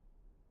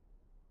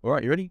All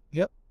right, you ready?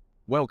 Yep.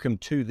 Welcome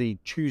to the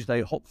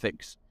Tuesday Hot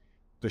Fix,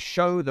 the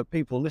show that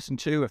people listen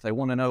to if they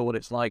want to know what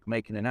it's like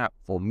making an app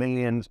for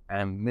millions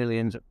and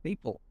millions of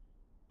people.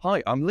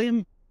 Hi, I'm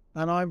Liam.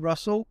 And I'm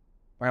Russell.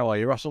 How are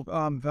you, Russell?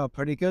 I'm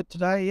pretty good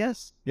today,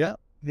 yes. Yeah.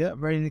 Yeah,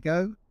 ready to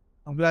go.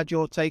 I'm glad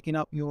you're taking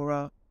up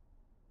your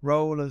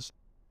role as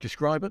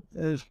Describe it.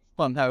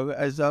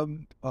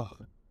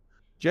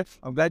 Jeff.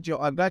 I'm glad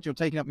you're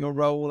taking up your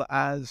role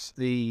as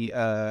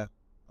the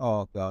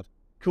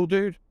Cool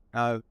dude.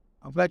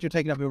 I'm glad you're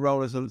taking up your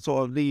role as a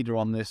sort of leader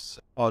on this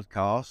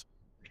podcast,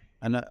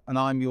 and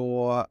I'm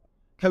your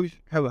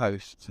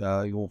co-host,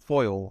 your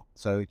foil.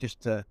 So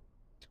just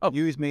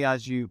use me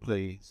as you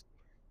please.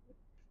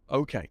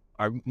 Okay.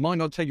 I might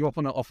not take you up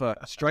on that offer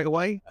straight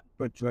away,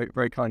 but very,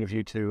 very kind of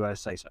you to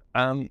say so.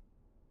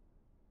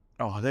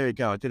 There you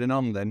go. I did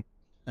an then.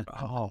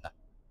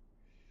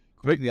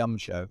 Quick the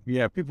show.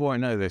 Yeah, people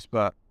won't know this,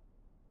 but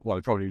well,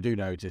 they probably do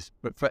notice.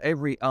 But for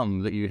every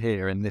that you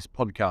hear in this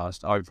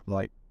podcast, I've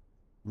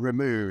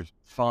removed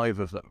 5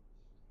 of them.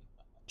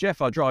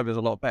 Jeff, our driver's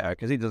a lot better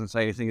because he doesn't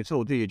say anything at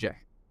all, do you, Jeff?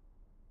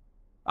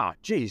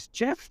 Geez,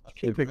 Jeff,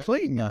 keep it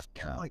clean. You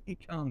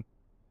can't.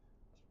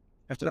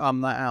 Have to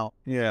that out.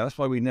 Yeah, that's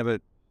why you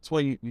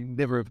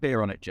never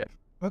appear on it, Jeff.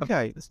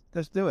 Okay,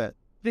 let's do it.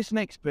 This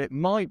next bit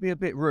might be a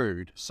bit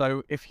rude,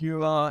 so if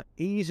you are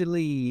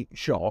easily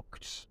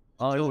shocked,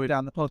 I'll go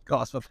down the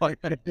podcast for 5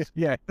 minutes.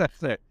 Yeah,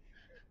 that's it.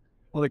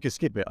 Well, they could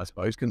skip it, I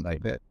suppose, couldn't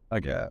they?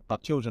 Okay.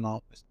 But children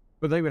aren't.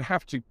 But they would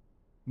have to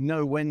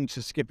know when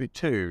to skip it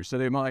too, so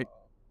they might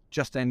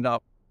just end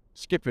up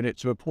skipping it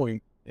to a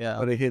point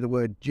where they hear the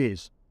word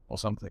jizz or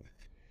something.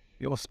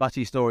 Your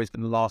spatty story's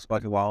going to last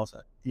quite a while, so.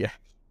 Yeah.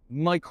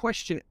 My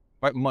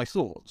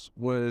thoughts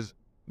was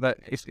that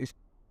it's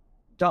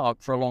dark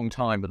for a long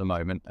time at the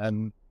moment,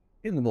 and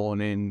in the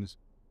mornings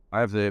I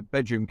have the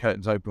bedroom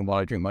curtains open while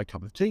I drink my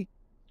cup of tea,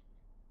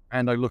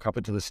 and I look up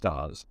into the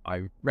stars.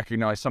 I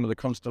recognize some of the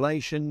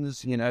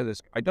constellations.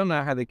 I don't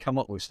know how they come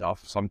up with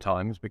stuff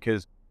sometimes,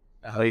 because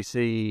they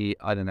see,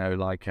 I don't know,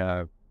 like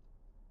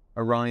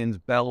Orion's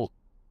belt,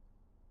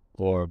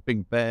 or a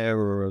big bear,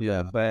 or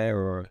a bear,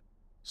 or a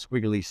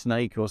squiggly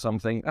snake or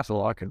something. That's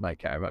all I could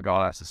make out of it.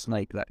 God, that's a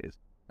snake, that is.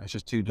 That's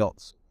just 2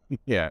 dots.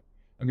 Yeah,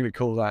 I'm going to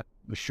call that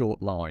the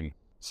short line.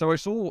 So I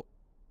saw,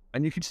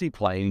 and you could see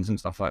planes and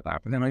stuff like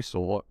that, but then I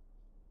saw,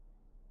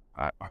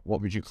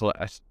 what would you call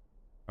it?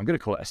 I'm going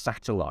to call it a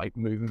satellite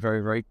moving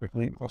very, very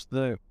quickly across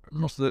the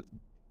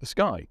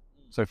sky.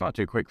 So far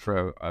too quick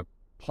for a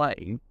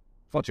plane,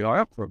 far too high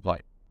up for a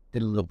plane.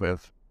 Did a little bit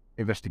of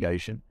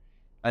investigation,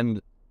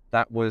 and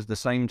that was the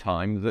same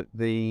time that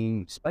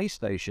the space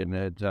station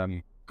had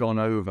gone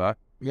over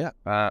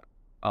our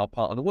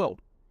part of the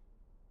world.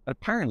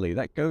 Apparently,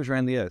 that goes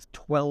around the Earth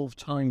 12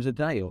 times a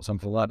day or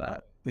something like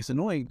that. It's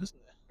annoying,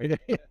 isn't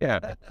it?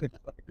 Yeah.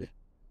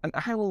 And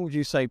how long would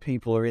you say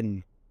people are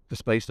in the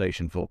space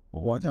station for?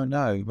 Well, I don't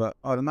know, but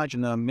I'd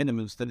imagine the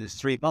minimum still is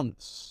 3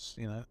 months,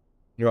 You're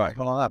right.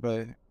 Something like that,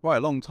 but quite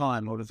a long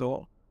time, I would have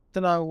thought.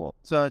 Don't know what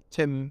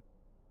Tim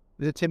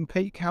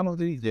Peake, how long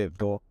did he live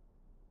for?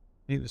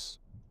 He was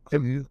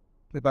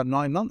about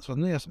 9 months,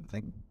 wasn't he, or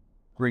something?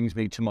 Brings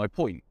me to my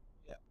point.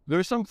 Yeah. There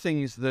are some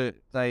things that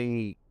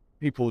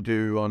people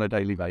do on a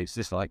daily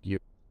basis, like you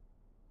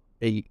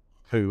eat,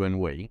 poo, and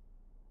wee.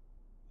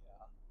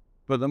 Yeah.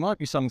 But there might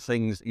be some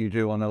things that you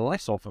do on a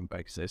less often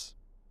basis,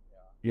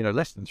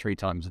 less than 3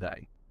 times a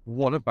day.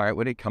 What about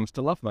when it comes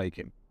to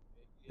lovemaking?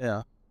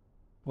 Yeah.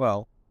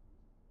 Well.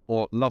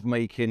 Or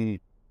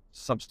lovemaking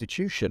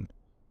substitution.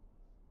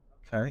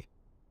 Okay.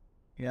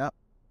 Yeah.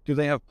 Do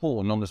they have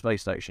porn on the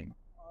space station?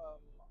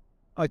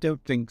 I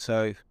don't think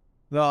so.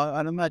 No,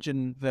 I'd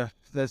imagine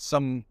there's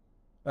some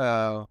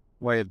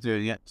way of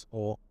doing it,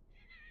 or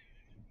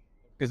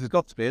because there's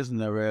got to be, isn't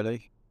there?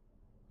 Really,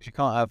 you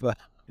can't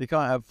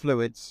have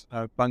fluids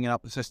bunging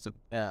up the system.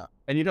 Yeah,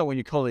 and you don't want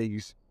your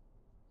colleagues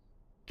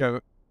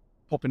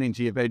popping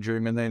into your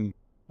bedroom and then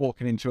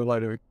walking into a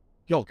load of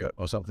yogurt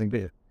or something, do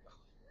you?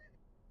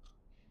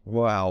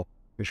 Wow,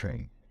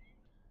 betraying.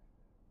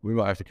 We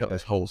might have to cut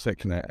this whole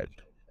section out.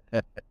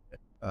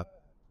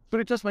 But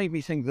it does make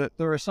me think that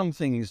there are some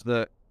things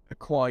that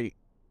are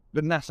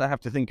that NASA have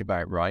to think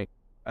about, right?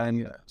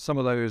 And some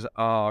of those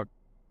are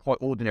quite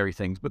ordinary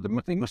things, but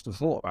they must have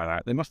thought about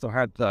that. They must have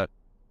had that.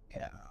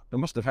 Yeah. They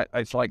must have had,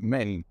 it's like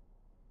men.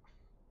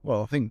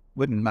 Well, I think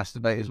women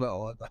masturbate as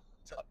well.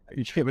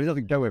 Yeah, but it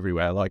doesn't go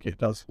everywhere like it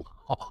does.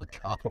 Oh,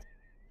 God. They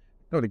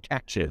don't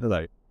catch it, do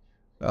they?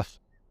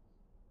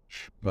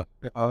 But,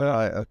 all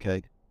right,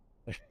 okay.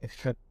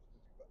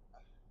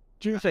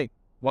 Do you think,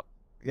 what?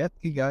 Yeah,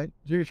 keep going.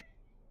 Do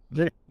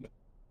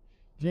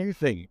you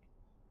think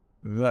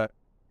that,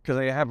 because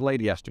they have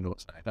lady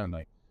astronauts now, don't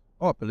they?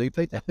 Oh, I believe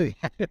they do. They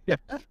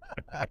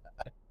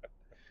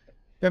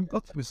haven't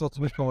got to be sort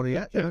of before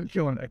yet.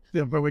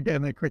 But we're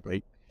getting there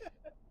quickly.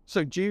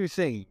 So do you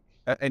think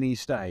at any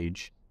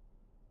stage,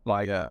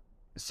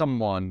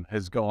 someone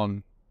has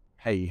gone,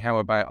 hey, how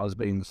about us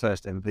being the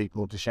first ever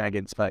people to shag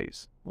in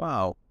space?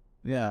 Wow.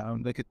 Yeah,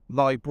 they could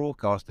live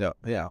broadcast it.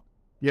 Yeah.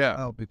 Yeah.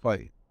 That would be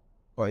quite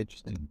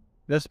interesting.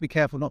 Just be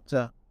careful not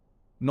to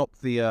knock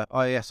the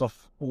IS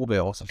off orbit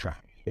or something.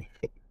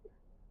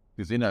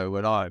 Because, you know,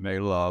 when I may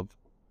love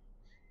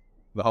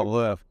the whole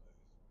Earth.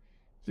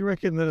 Do you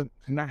reckon that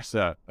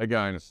NASA are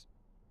going,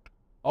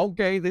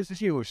 okay, this is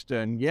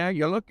Houston. Yeah,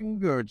 you're looking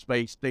good,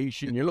 space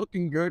station. You're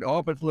looking good.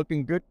 Orbit's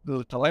looking good.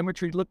 The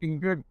telemetry's looking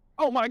good.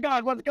 Oh my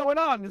God, what's going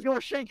on? It's going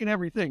shaking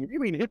everything. Have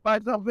you been hit by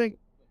something?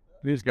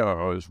 This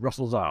goes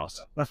Russell's ass.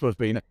 That's what's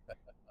been.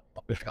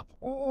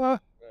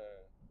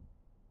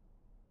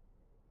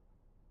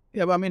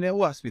 Yeah, but I mean, it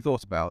all has to be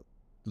thought about.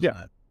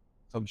 Yeah. It?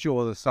 So I'm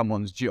sure there's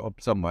someone's job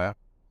somewhere.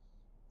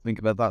 Think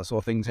about that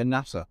sort of things in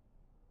NASA.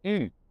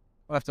 Mm.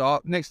 I'll have to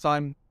ask, next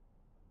time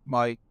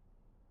my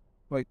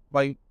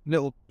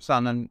little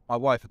son and my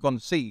wife have gone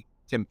to see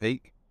Tim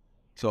Peake,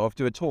 sort of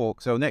do a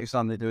talk. So next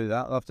time they do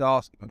that, I'll have to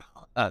ask them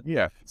about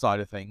that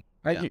side of thing.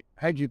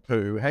 How'd you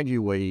poo? How'd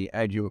you wee?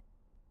 How'd you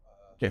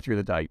get through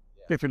the day?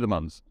 Get through the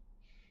months?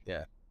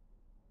 Yeah.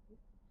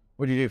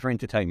 What do you do for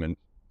entertainment?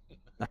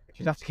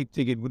 She'd have to keep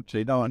digging, wouldn't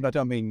she? No, I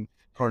don't mean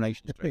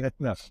Coronation Street.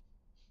 No.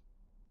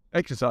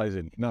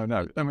 Exercising?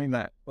 No, I mean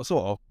that. Well,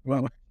 sort of.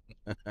 Well,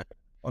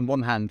 on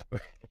one hand.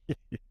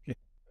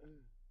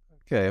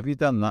 Okay, have you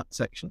done that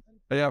section?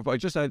 yeah, but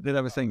I did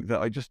have a think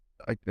that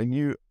I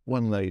knew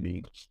one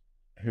lady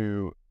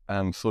who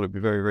thought it'd be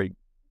very, very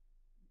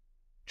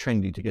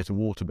trendy to get a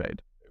waterbed.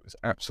 It was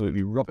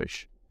absolutely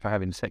rubbish for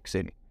having sex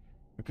in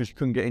because you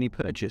couldn't get any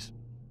purchase.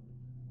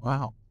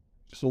 Wow.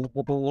 Just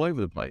all over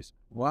the place.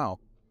 Wow.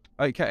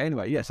 Okay,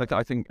 anyway, yes,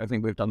 I think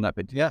we've done that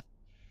bit. Yeah.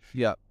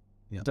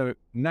 So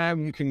now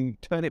you can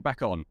turn it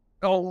back on.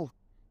 Oh,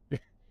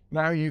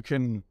 now you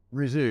can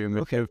resume.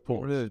 Okay.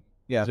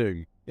 Yeah.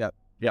 Zoom. Yeah.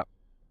 Yeah.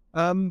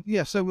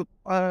 Yeah. So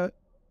I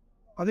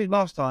think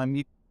last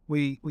time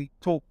we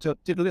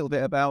did a little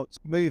bit about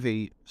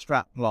movie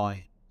strap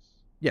line.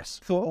 Yes.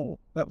 Thought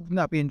wouldn't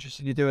that be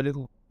interesting to do a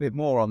little bit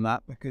more on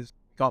that because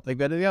can't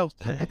think of anything else.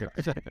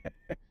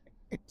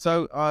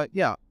 So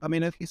yeah, I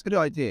mean it's a good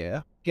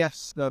idea.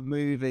 Guess the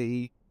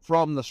movie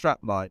from the strap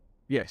line.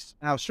 Yes.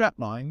 Now strap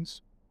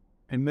lines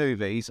in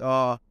movies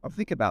are, I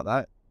think about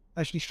that.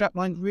 Actually, strap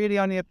lines really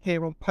only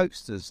appear on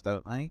posters,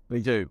 don't they?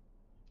 They do.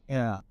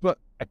 Yeah. But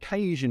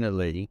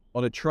occasionally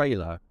on a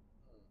trailer,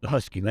 the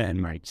husky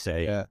man might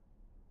say,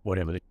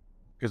 whatever,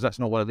 because that's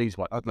not one of these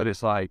ones. But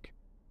it's like,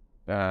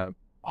 what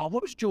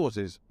was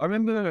Jaws's? I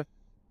remember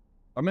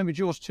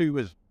Jaws 2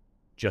 was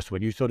just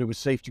when you thought it was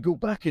safe to go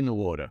back in the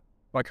water.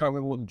 I can't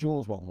remember what the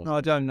Jaws one was. No,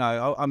 I don't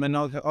know. I mean,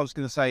 I was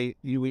going to say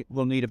you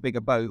will need a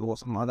bigger boat or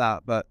something like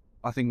that, but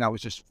I think that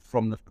was just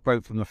from the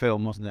quote from the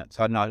film, wasn't it?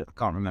 So no, I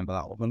can't remember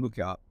that one. I'll look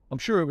it up. I'm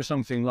sure it was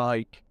something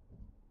like,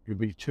 you'd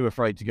be too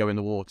afraid to go in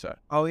the water.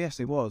 Oh, yes,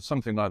 it was.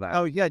 Something like that.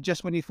 Oh, yeah,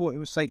 just when you thought it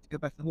was safe to go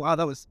back. Wow,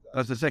 that's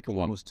the second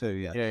one. Was 2,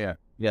 yeah.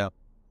 Yeah.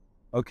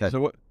 Okay. So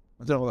what?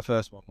 I don't know what the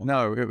first one was.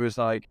 No, it was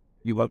like,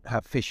 you won't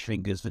have fish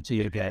fingers for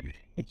tea again.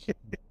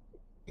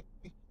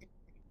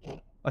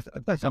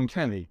 That's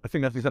uncanny. I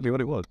think that's exactly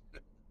what it was.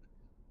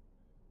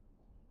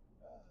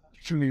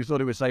 Surely you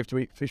thought it was safe to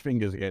eat fish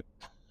fingers again.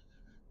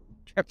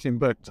 Captain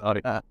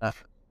Burnside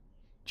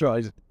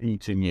tries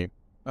eating you.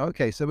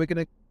 Okay, so we're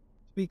going to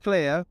be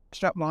clear,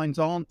 strap lines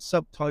aren't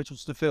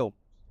subtitles to film.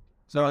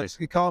 So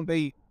it can't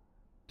be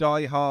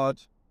Die Hard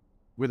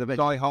with a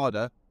Die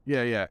Harder.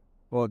 Yeah.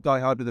 Or Die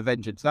Hard with a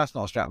Vengeance. That's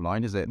not a strap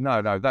line, is it?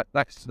 No,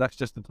 that's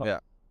just the title.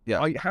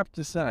 Yeah. I have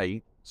to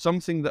say,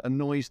 something that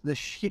annoys the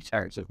shit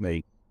out of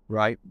me,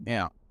 right?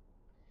 Yeah.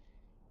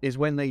 Is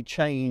when they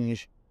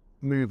change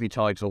movie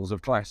titles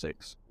of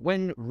classics.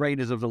 When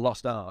Raiders of the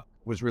Lost Ark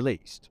was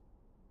released,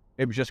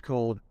 it was just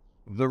called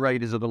The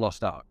Raiders of the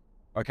Lost Ark.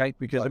 Okay?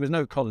 Because there was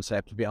no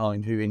concept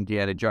behind who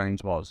Indiana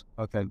Jones was.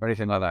 Okay. Or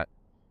anything like that.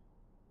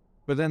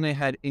 But then they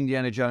had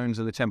Indiana Jones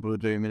and the Temple of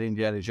Doom and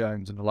Indiana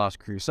Jones and the Last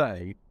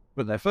Crusade.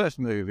 But their first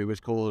movie was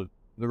called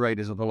The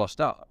Raiders of the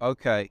Lost Ark.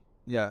 Okay.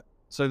 Yeah.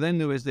 So then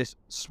there was this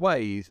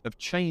swathe of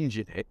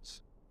changing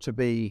it to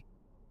be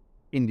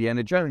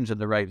Indiana Jones and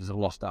the Raiders of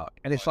the Lost Ark.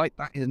 And it's like,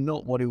 that is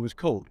not what it was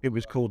called. It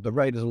was called The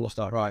Raiders of the Lost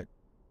Ark.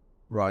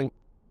 Right.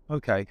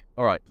 Okay.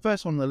 All right. The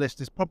first one on the list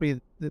is probably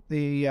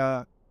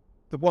the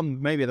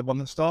one, maybe the one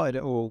that started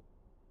it all.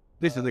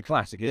 This is the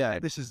classic, yeah.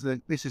 This is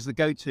the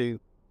go-to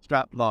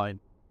strap line.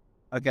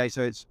 Okay,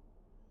 so it's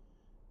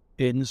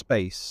in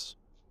space.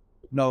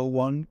 No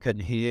one can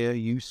hear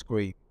you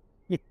scream.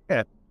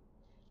 Yeah.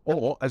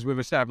 Or, as we've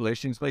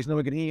established, in space, no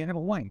one can hear you have a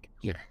wank.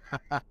 Yeah.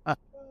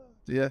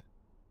 Yeah.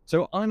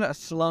 So I'm at a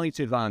slight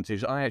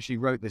advantage. I actually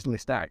wrote this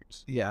list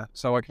out. Yeah.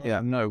 So I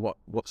can know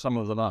what some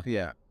of them are.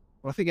 Yeah.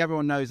 Well, I think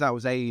everyone knows that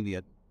was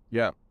Alien.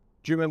 Yeah.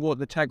 Do you remember what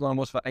the tagline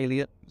was for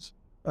Aliens?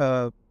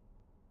 No,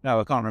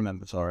 I can't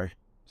remember, sorry.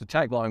 The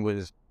tagline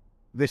was,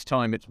 this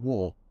time it's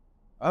war.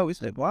 Oh,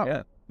 is it? Wow.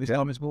 Yeah. This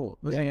time it's war.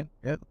 Yeah.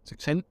 It's a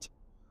hint.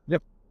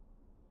 Yep.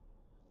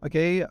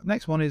 Okay,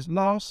 next one is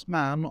Last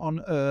Man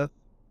on Earth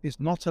is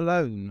Not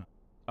Alone.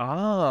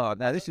 Ah,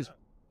 now this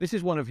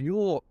is one of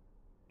your,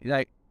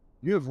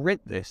 you have read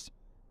this,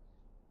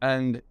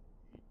 and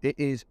it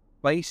is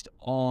based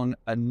on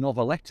a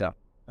noveletta.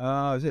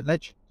 Is it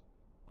Legend?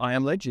 I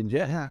Am Legend,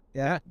 yeah.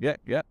 Yeah.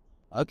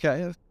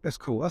 Okay, that's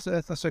cool.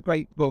 That's a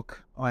great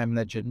book. I Am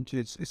Legend.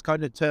 It's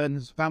kind of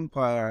turns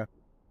vampire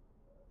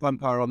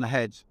on the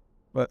head.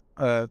 But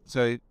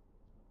so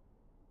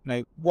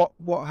what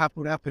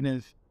would happen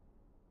if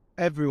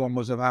everyone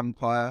was a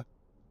vampire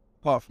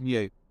apart from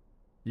you?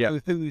 Yeah.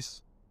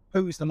 Who's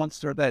the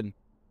monster then?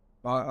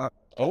 I'll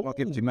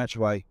give too much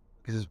away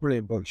because it's a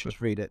brilliant book.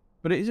 Just read it.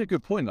 But it is a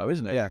good point, though,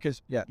 isn't it? Yeah.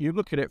 Because Yeah. you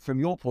look at it from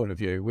your point of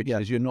view, which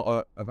is you're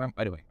not a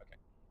vampire. Anyway, okay.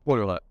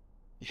 Spoiler alert.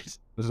 Yes.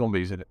 There's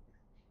zombies in it.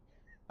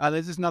 And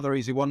there's another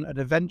easy one. An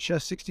adventure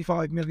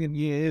 65 million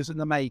years in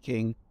the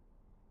making.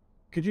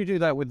 Could you do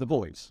that with the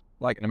voice,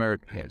 like an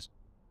American is?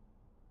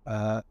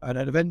 An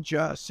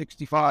adventure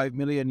 65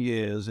 million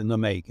years in the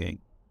making.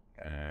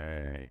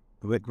 A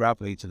bit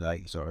gravelly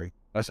today, sorry.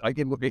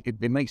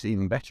 It makes it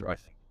even better, I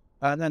think.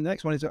 And then the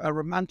next one is a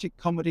romantic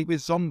comedy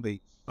with zombies.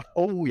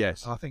 Oh,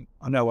 yes. I think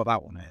I know what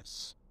that one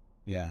is.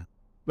 Yeah.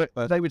 But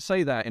they would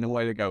say that in a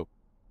way to go,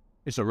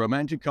 it's a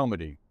romantic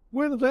comedy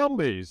with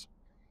zombies.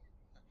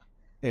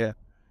 Yeah.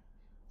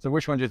 So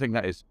which one do you think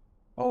that is?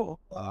 Oh,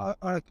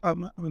 I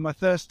mean, my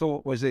first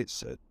thought was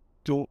it's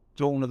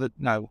Dawn of the...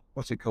 No,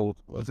 what's it called?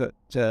 Was it...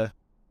 I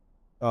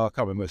can't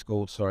remember what it's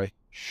called, sorry.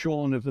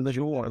 Shaun of the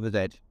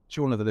Dead.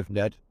 Shaun of the Living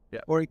Dead.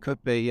 Yeah. Or it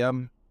could be... It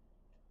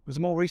was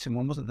a more recent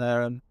one, wasn't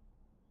there?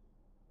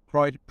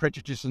 Pride,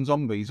 Prejudice and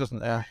Zombies,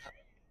 wasn't there?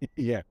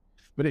 Yeah.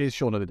 But it is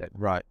Shaun of the Dead.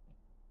 Right.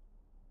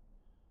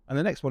 And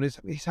the next one is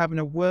he's having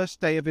a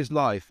worst day of his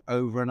life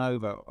over and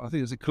over. I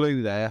think there's a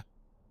clue there.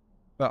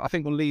 But I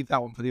think we'll leave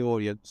that one for the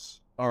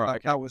audience. All right.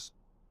 Like, that was...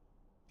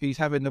 He's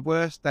having the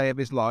worst day of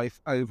his life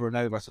over and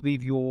over. So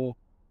leave your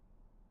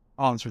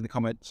answer in the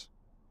comments.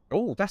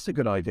 Oh, that's a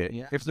good idea.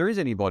 Yeah. If there is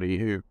anybody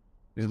who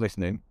is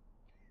listening,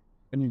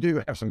 and you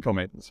do have some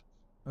comments.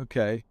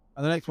 Okay.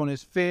 And the next one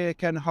is fear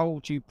can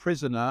hold you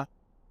prisoner.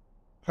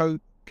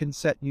 Hope can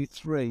set you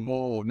free.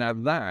 Oh, now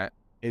that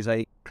is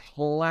a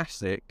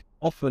classic,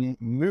 often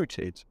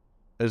mooted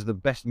as the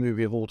best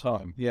movie of all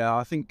time. Yeah,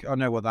 I think I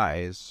know what that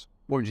is.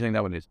 What do you think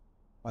that one is?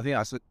 I think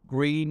that's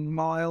Green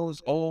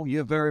Miles. Oh,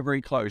 you're very,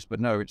 very close, but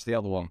no, it's the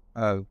other one.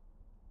 Oh. Do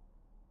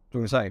you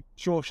want to say?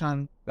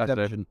 Shawshank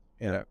Redemption.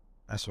 Yeah,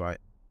 that's right.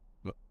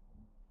 But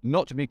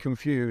not to be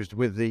confused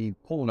with the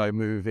porno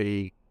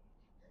movie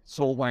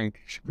Saul Wank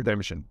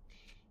Redemption.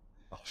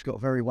 Oh, it's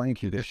got very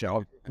wanky, this show.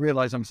 I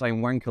realise I'm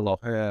saying wank a lot.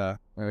 Yeah.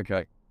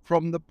 Okay.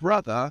 From the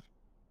brother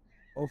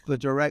of the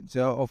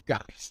director of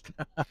Ghost.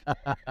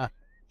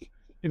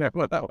 You know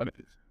what that one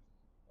is?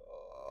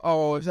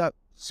 Oh, is that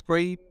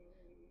Scream?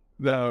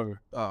 No.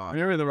 Oh.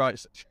 You're in the right.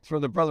 It's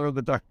from the brother of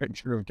the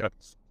director of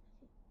Ghost.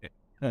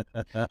 Do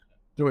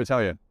you want to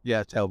tell you?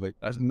 Yeah, tell me.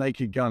 That's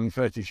Naked Gun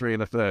 33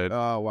 and a third.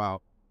 Oh,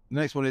 wow. The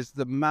next one is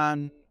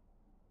Man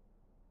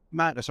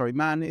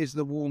is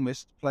the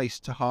warmest place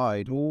to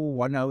hide.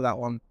 Oh, I know that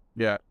one.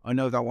 Yeah. I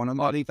know that one. I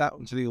might leave that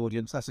one to the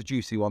audience. That's a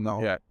juicy one, that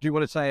one. Yeah. Do you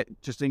want to say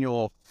it just in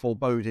your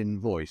foreboding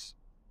voice?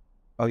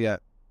 Oh, yeah.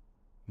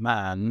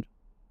 Man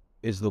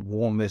is the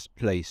warmest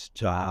place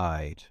to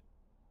hide.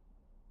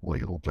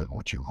 Like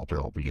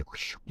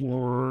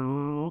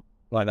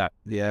that.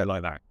 Yeah.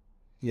 Like that.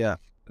 Yeah.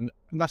 And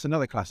that's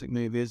another classic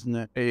movie, isn't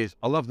it? It is.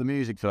 I love the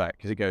music for that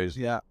because it goes,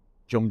 Yeah.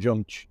 jump,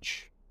 jump,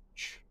 jump,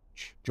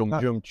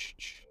 jump.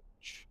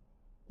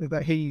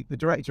 That the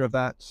director of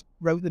that,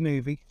 wrote the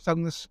movie,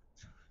 sung the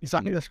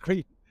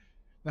screen,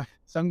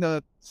 sung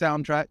the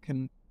soundtrack,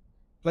 and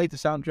played the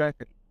soundtrack.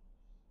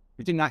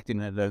 He didn't act in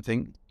it, I don't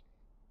think.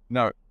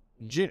 No.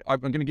 I'm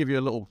going to give you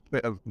a little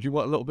bit of. Do you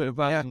want a little bit of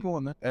Yeah, go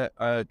on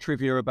then.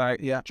 trivia about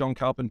John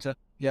Carpenter?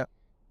 Yeah.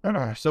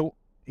 So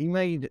he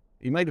made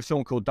a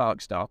film called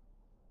Dark Star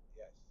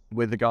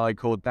with a guy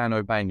called Dan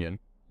O'Banion,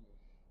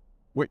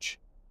 which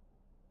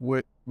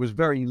was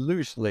very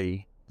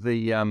loosely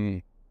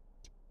the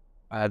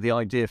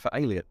idea for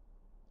Alien.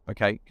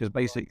 Okay, because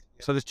basically,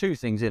 so there's two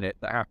things in it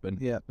that happen.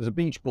 Yeah. There's a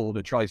beach ball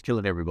that tries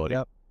killing everybody.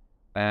 Yep.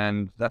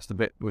 And that's the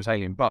bit that was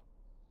Alien. But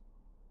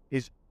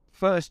his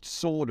first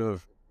sort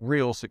of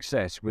real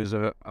success was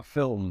a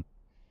film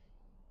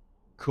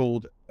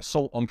called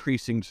Assault on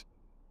Precinct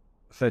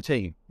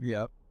 13.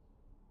 Yeah.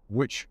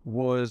 Which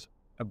was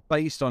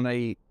based on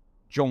a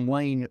John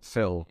Wayne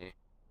film.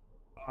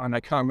 And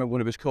I can't remember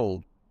what it was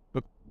called.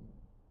 But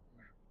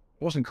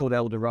it wasn't called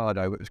El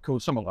Dorado. It was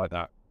called something like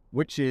that.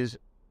 Which is,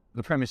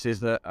 the premise is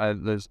that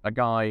there's a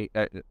guy,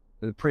 a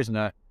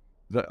prisoner,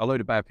 that a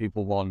load of bad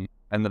people won,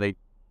 and then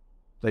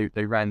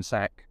they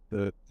ransack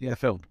the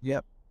film.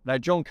 Yep. Now,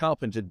 John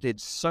Carpenter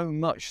did so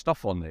much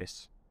stuff on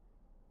this.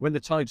 When the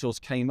titles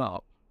came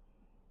up,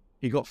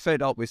 he got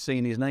fed up with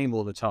seeing his name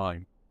all the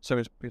time.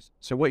 So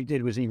what he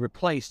did was he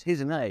replaced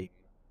his name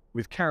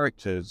with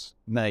characters'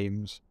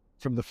 names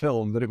from the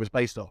film that it was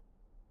based on.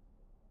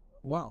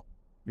 Wow.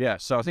 Yeah,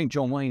 so I think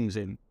John Wayne's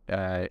in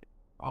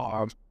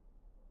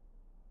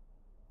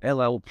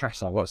LL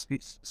Paso.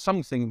 It's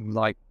something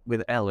like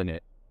with L in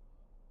it.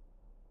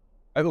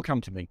 It will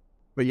come to me.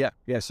 But yeah.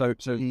 So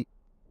he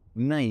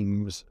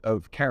names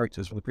of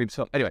characters from the previous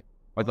film. Anyway,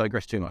 I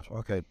digress too much.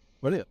 Okay.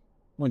 Brilliant.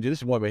 Mind you, this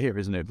is why we're here,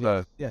 isn't it?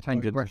 Yeah.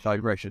 Tangent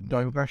digression.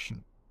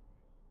 Digression.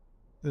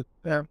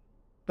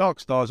 Dark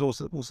Star is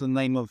also the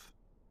name of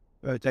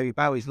David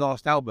Bowie's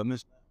last album.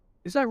 Is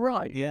that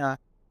right? Yeah.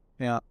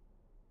 I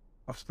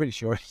was pretty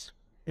sure it's.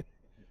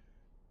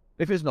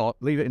 If it's not,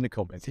 leave it in the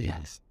comments.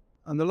 Yes.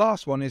 And the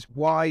last one is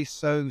 "Why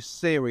So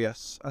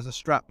Serious" as a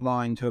strap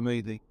line to a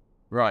movie.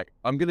 Right.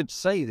 I'm going to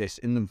say this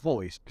in the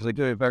voice because I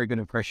do a very good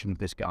impression of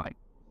this guy.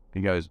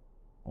 He goes,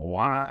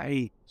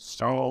 "Why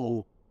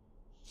so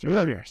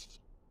serious?"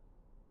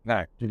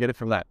 Now, do you get it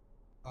from that?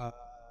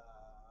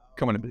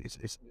 Come on,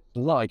 it's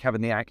like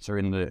having the actor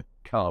in the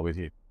car with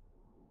you.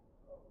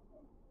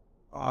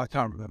 I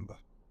can't remember.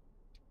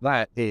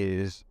 That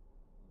is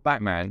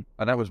Batman,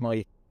 and that was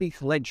my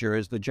Heath Ledger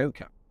as the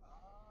Joker.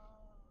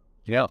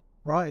 Yeah.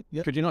 Right.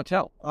 Yeah. Could you not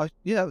tell?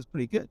 Yeah, that was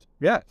pretty good.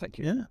 Yeah, thank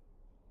you. Yeah.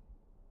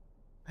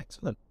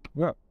 Excellent.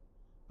 Yeah.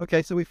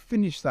 Okay, so we've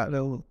finished that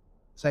little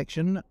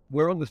section.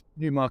 We're on the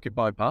Newmarket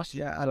bypass.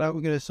 Yeah, and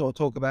we're going to sort of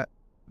talk a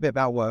bit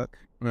about work.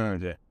 Oh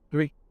dear. Do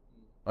we?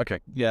 Okay.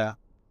 Yeah.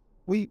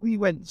 We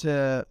went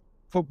to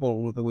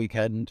football the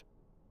weekend.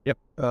 Yep.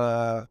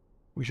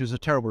 Which was a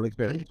terrible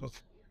experience.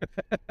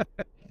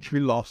 We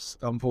lost,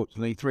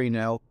 unfortunately,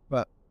 3-0.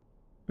 But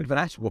Bit of an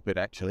ass whooping,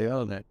 actually,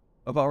 aren't it?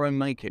 Of our own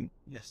making.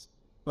 yes,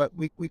 but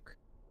we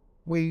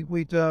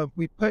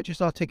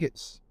purchased our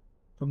tickets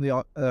from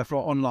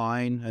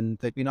online, and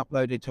they've been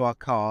uploaded to our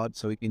card,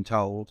 so we've been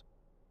told.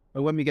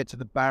 But when we get to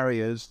the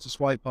barriers to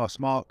swipe our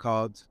smart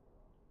cards,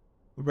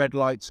 the red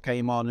lights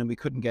came on and we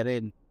couldn't get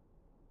in.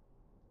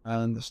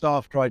 And the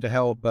staff tried to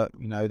help, but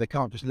they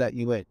can't just let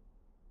you in.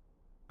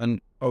 And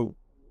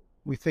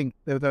we think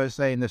they were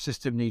saying the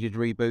system needed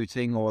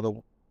rebooting, or the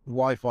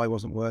Wi-Fi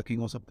wasn't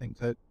working or something.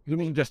 So It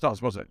wasn't just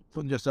us, was it? it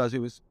wasn't just us; it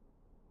was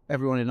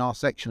everyone in our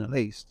section at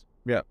least.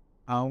 Yeah.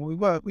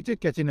 We did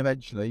get in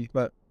eventually,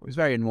 but it was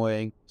very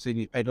annoying. Seeing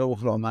you paid an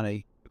awful lot of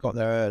money, got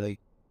there early.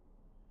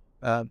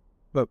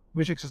 But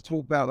we should just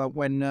talk about that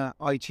when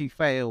IT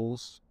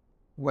fails,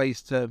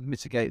 ways to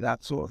mitigate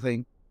that sort of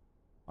thing.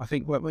 I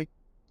think, weren't we?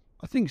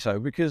 I think so,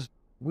 because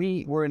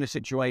we were in a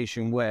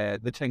situation where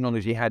the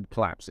technology had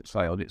collapsed. It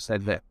failed. It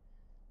said that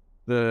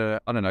the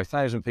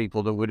 1,000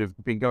 people that would have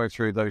been going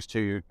through those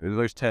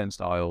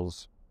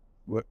turnstiles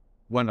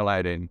weren't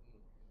allowed in.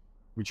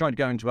 We tried to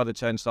go into other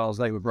turnstiles,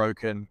 they were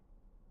broken,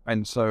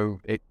 and so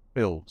it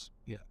builds.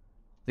 Yeah.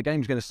 The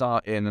game's going to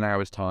start in an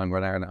hour's time or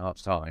an hour and a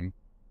half's time,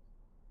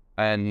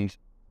 and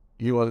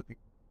you are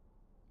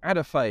at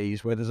a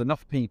phase where there's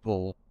enough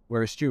people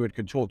where a steward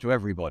could talk to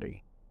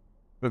everybody,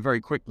 but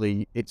very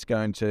quickly it's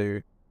going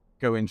to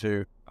go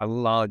into a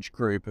large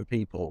group of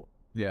people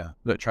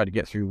that try to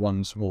get through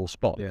one small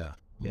spot. Yeah.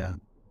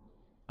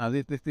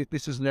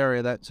 This is an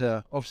area that's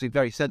obviously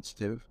very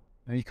sensitive,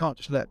 and you can't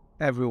just let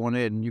everyone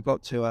in. You've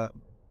got to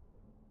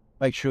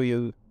make sure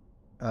you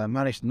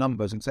manage the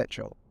numbers,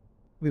 etc.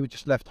 We were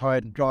just left high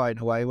and dry in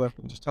a way. We were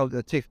just told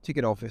the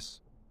ticket office,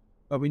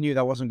 but we knew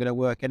that wasn't going to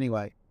work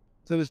anyway.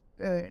 So there's,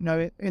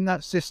 in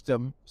that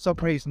system, for some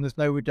reason there's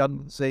no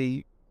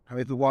redundancy.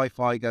 If the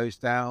Wi-Fi goes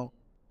down,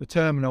 the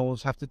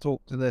terminals have to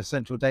talk to the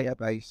central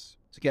database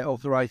to get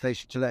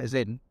authorization to let us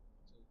in,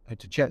 and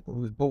to check that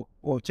we've bought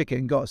a ticket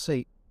and got a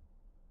seat.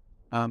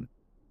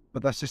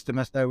 But that system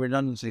has no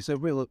redundancy. So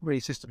really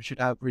system should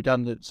have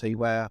redundancy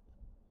where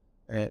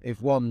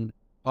if one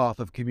path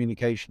of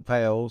communication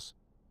fails,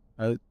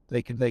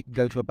 they can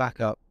go to a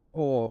backup.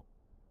 Or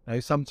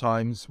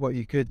sometimes what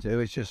you could do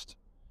is just,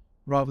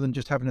 rather than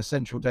just having a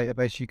central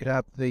database, you could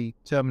have the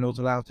terminals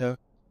allowed to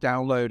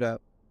download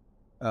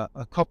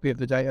a copy of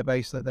the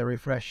database that they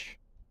refresh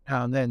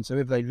now and then. So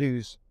if they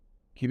lose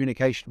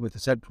communication with the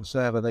central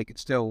server, they could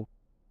still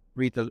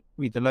read the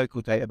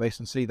local database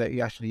and see that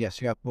you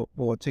have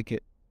bought a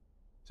ticket.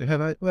 So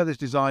whoever's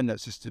designed that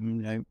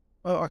system,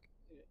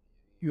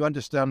 you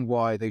understand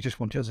why they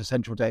just want it as a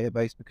central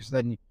database, because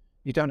then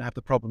you don't have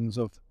the problems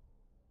of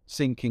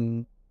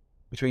syncing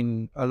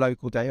between a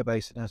local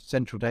database and a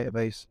central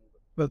database.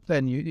 But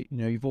then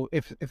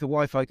if the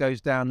Wi-Fi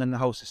goes down, then the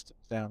whole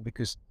system's down,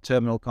 because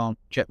terminal can't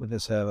check with the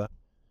server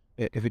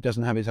if it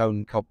doesn't have its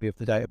own copy of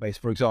the database,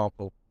 for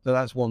example. So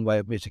that's one way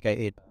of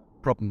mitigating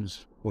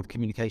problems with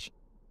communication.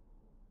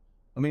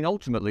 I mean,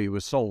 ultimately it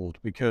was solved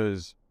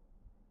because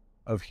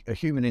of a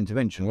human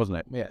intervention, wasn't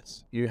it?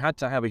 Yes. You had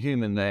to have a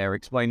human there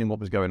explaining what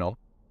was going on,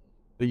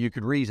 that you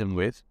could reason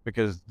with,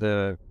 because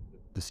the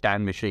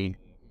scan machine,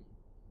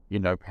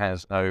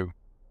 has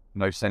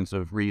no sense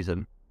of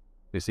reason.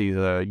 It's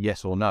either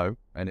yes or no,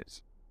 and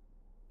it's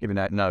giving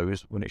out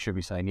no's when it should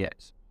be saying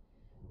yes.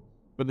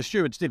 But the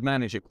stewards did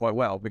manage it quite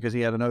well, because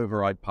he had an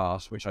override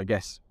pass, which I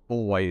guess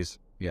always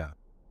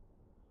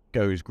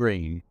goes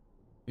green,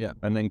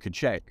 and then could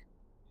check.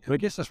 But I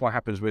guess that's what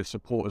happens with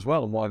support as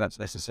well, and why that's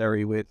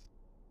necessary with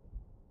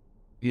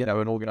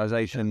an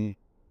organisation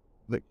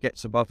that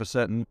gets above a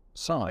certain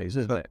size,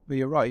 isn't it? But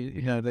you're right.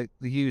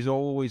 The user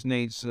always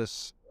needs a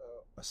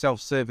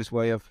self-service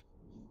way of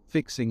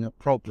fixing a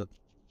problem.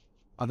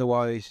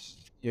 Otherwise,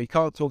 you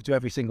can't talk to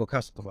every single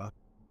customer.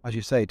 As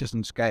you say, it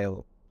doesn't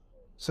scale.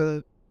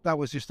 So that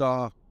was just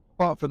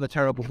apart from the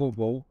terrible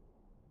football.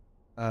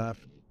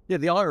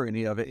 The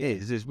irony of it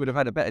is we'd have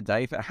had a better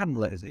day if it hadn't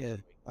let us in. Yeah,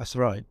 that's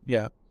right.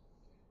 Yeah.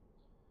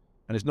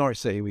 And it's Norwich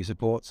City we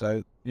support,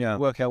 so Yeah.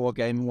 work out what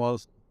game it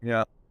was.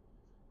 Yeah.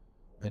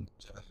 And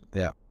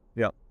yeah.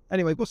 Yeah.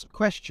 Anyway, got some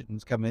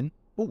questions come in.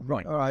 Oh,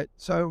 right. All right.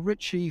 So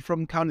Richie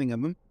from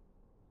Cunningham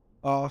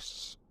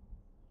asks,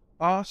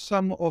 are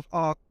some of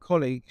our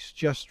colleagues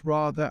just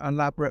rather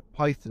elaborate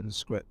Python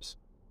scripts?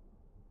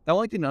 Now,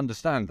 I didn't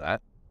understand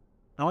that.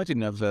 Now, I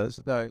didn't have those,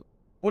 though.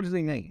 What does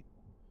he mean?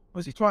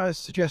 Was he trying to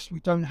suggest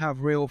we don't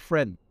have real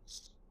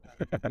friends?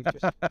 We've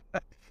just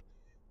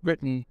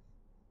written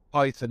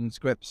Python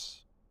scripts.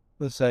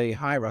 Let's say,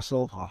 hi,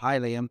 Russell, or hi,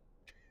 Liam,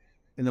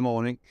 in the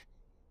morning.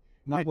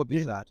 That would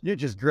be that. You're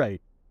just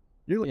great.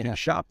 You're looking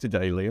sharp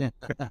today, Liam.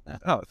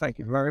 Oh, thank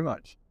you very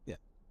much. Yeah.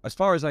 As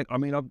far as I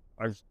mean,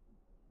 I've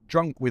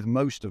drunk with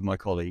most of my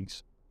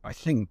colleagues. I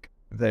think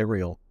they're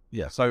real.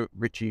 Yeah. So,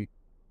 Richie,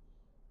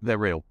 they're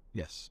real.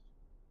 Yes.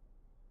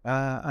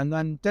 And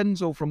then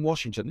Denzel from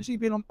Washington. Has he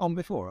been on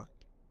before?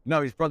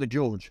 No, his brother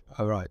George.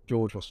 Oh, right.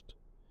 George wasn't.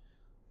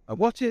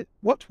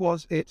 What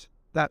was it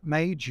that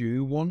made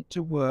you want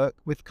to work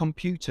with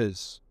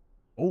computers?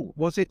 Oh,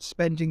 Was it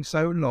spending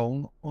so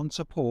long on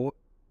support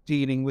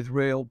dealing with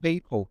real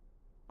people?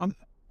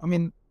 I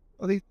mean,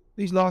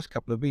 these last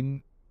couple have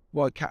been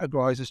what I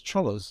categorise as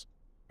trollers.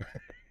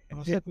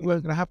 I said we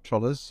weren't going to have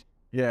trollers.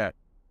 yeah.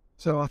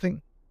 So I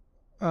think,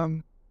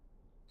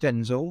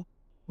 Denzel,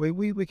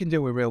 we can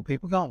deal with real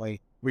people, can't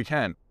we? We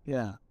can.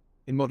 Yeah.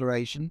 In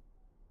moderation.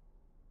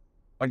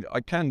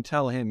 I can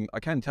tell you,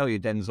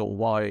 Denzel,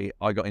 why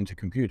I got into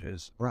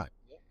computers. Right.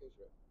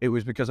 It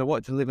was because I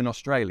wanted to live in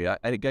Australia,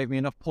 and it gave me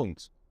enough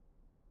points.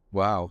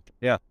 Wow.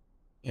 Yeah.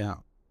 Yeah.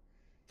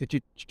 Did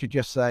you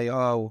just say,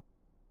 oh,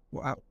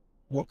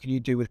 what can you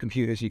do with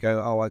computers? You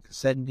go, oh, I can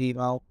send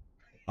email,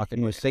 I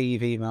can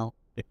receive email.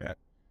 Yeah.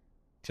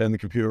 Turn the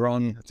computer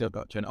on, Turn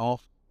it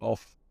off.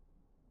 off.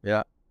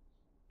 Yeah.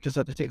 Just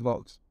at the tick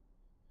box.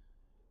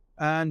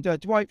 And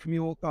Dwight from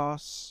York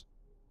asks,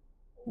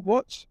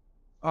 what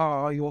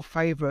are your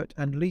favourite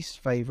and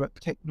least favourite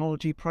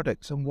technology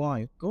products and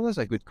why? Oh, that's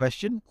a good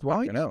question,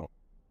 Dwight. You know.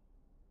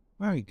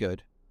 Very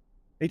good.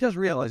 He does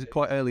realise it's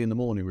quite early in the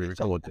morning we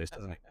record this,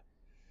 doesn't he?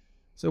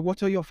 So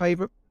what are your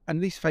favourite and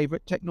least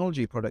favourite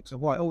technology products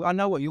and why? Oh, I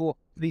know what your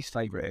least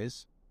favourite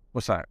is.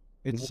 What's that?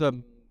 It's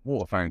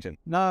Water fountain.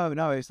 no,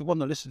 it's the one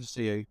that listens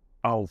to you.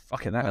 Oh,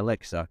 fucking that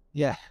Alexa.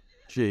 Yeah.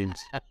 Jeez.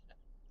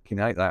 Can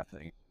hate that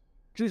thing.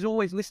 Because it's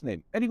always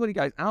listening. Anybody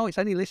goes, oh, it's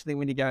only listening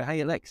when you go,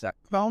 hey, Alexa.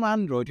 But on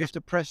Android, you have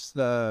to press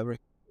the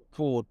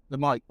record, the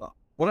mic button.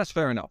 Well, that's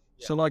fair enough.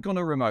 Yeah. So, like on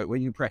a remote,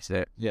 when you press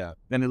it, Yeah.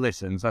 then it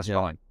listens. That's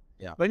fine.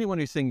 Yeah. But anyone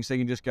who thinks they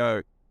can just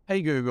go,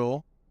 hey,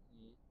 Google,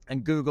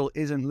 and Google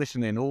isn't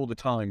listening all the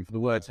time for the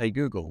words, hey,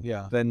 Google,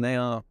 Yeah. then they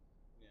are.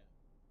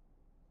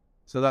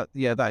 So that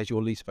is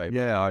your least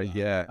favourite.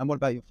 Yeah. And what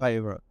about your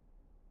favourite?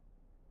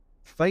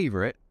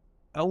 Favourite?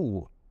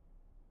 Oh.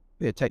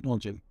 Yeah,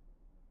 technology.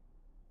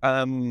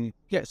 Yeah,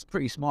 it's a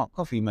pretty smart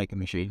coffee making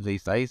machine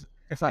these days.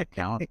 If that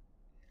counts.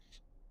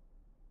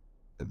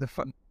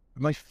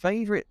 My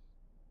favourite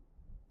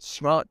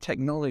smart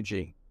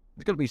technology.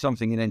 It's got to be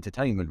something in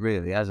entertainment,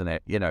 really, hasn't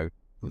it? You know.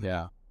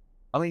 Yeah.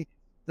 I mean,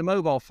 the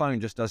mobile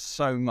phone just does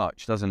so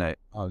much, doesn't it?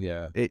 Oh,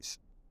 yeah. It's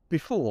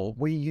before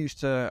we used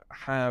to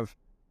have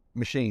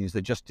machines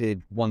that just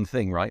did one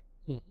thing, right?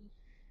 Mm-hmm.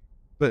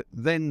 But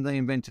then they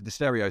invented the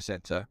stereo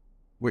center,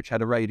 which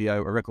had a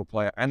radio, a record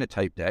player, and a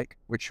tape deck,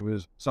 which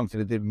was something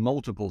that did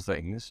multiple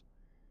things.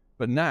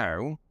 But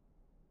now,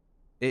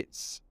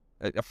 it's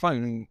a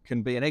phone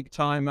can be an egg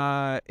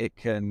timer. It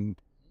can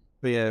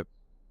be a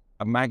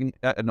magnet,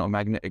 not a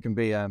magnet. It can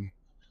be a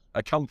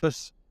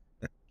compass.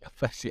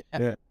 Yeah.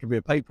 It can be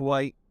a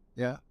paperweight.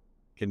 Yeah.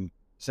 Can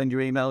send you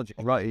emails. You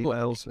can write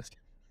emails.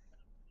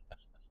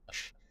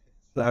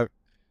 So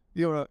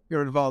You're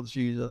an advanced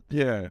user.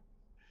 yeah.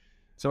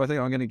 So I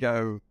think I'm going to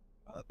go.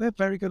 They're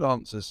very good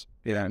answers.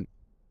 You know.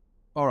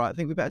 All right, I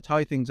think we better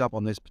tie things up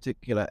on this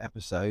particular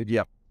episode.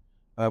 Yep.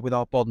 With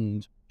our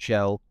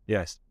bondshell.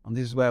 Yes. And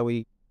this is where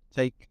we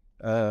take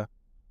a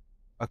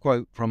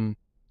quote from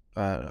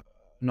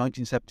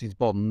 1970s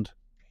Bond.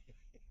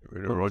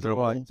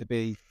 Right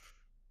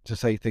to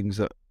say things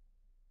that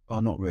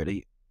are not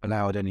really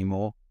allowed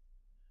anymore.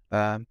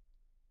 But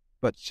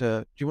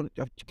do you want?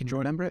 Can you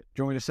remember it?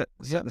 Do you want me to set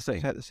the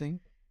scene? Set the scene.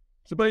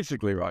 So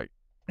basically, right,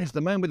 it's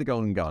the man with the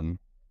golden gun,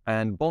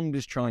 and Bond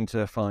is trying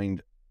to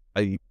find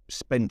a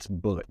spent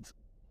bullet.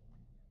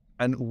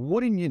 And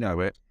wouldn't you know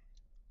it,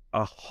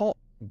 a hot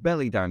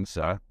belly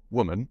dancer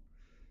woman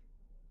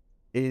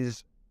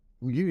is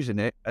using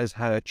it as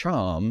her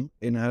charm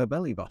in her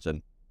belly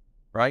button,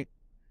 right?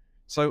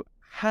 So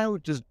how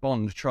does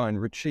Bond try and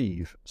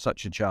retrieve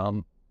such a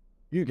charm?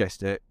 You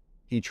guessed it,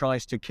 he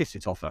tries to kiss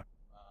it off her.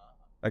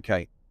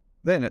 Okay.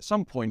 Then at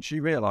some point she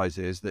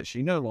realizes that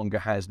she no longer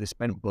has this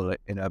spent bullet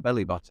in her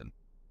belly button.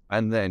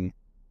 And then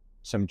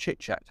some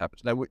chit-chat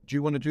happens. Now, do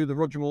you want to do the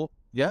Roger Moore?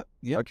 Yeah.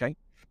 Okay.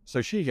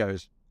 So she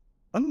goes,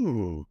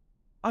 oh,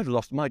 I've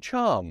lost my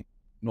charm.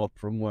 Not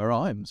from where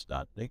I'm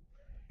standing.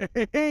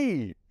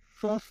 Hey,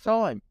 First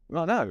time.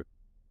 I know.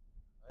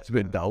 It's a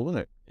bit dull,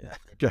 isn't it? Yeah.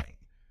 Okay.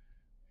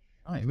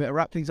 All right, we better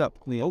wrap things up,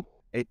 Leo.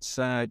 It's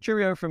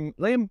cheerio from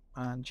Liam.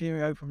 And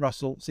cheerio from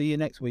Russell. See you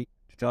next week.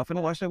 Stuff, and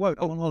I say won't.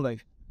 Oh, on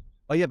holiday.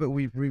 Oh yeah, but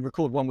we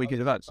record 1 week in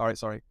advance. All right,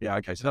 sorry. Yeah,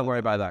 okay. So don't worry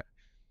about that.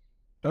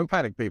 Don't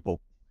panic,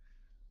 people.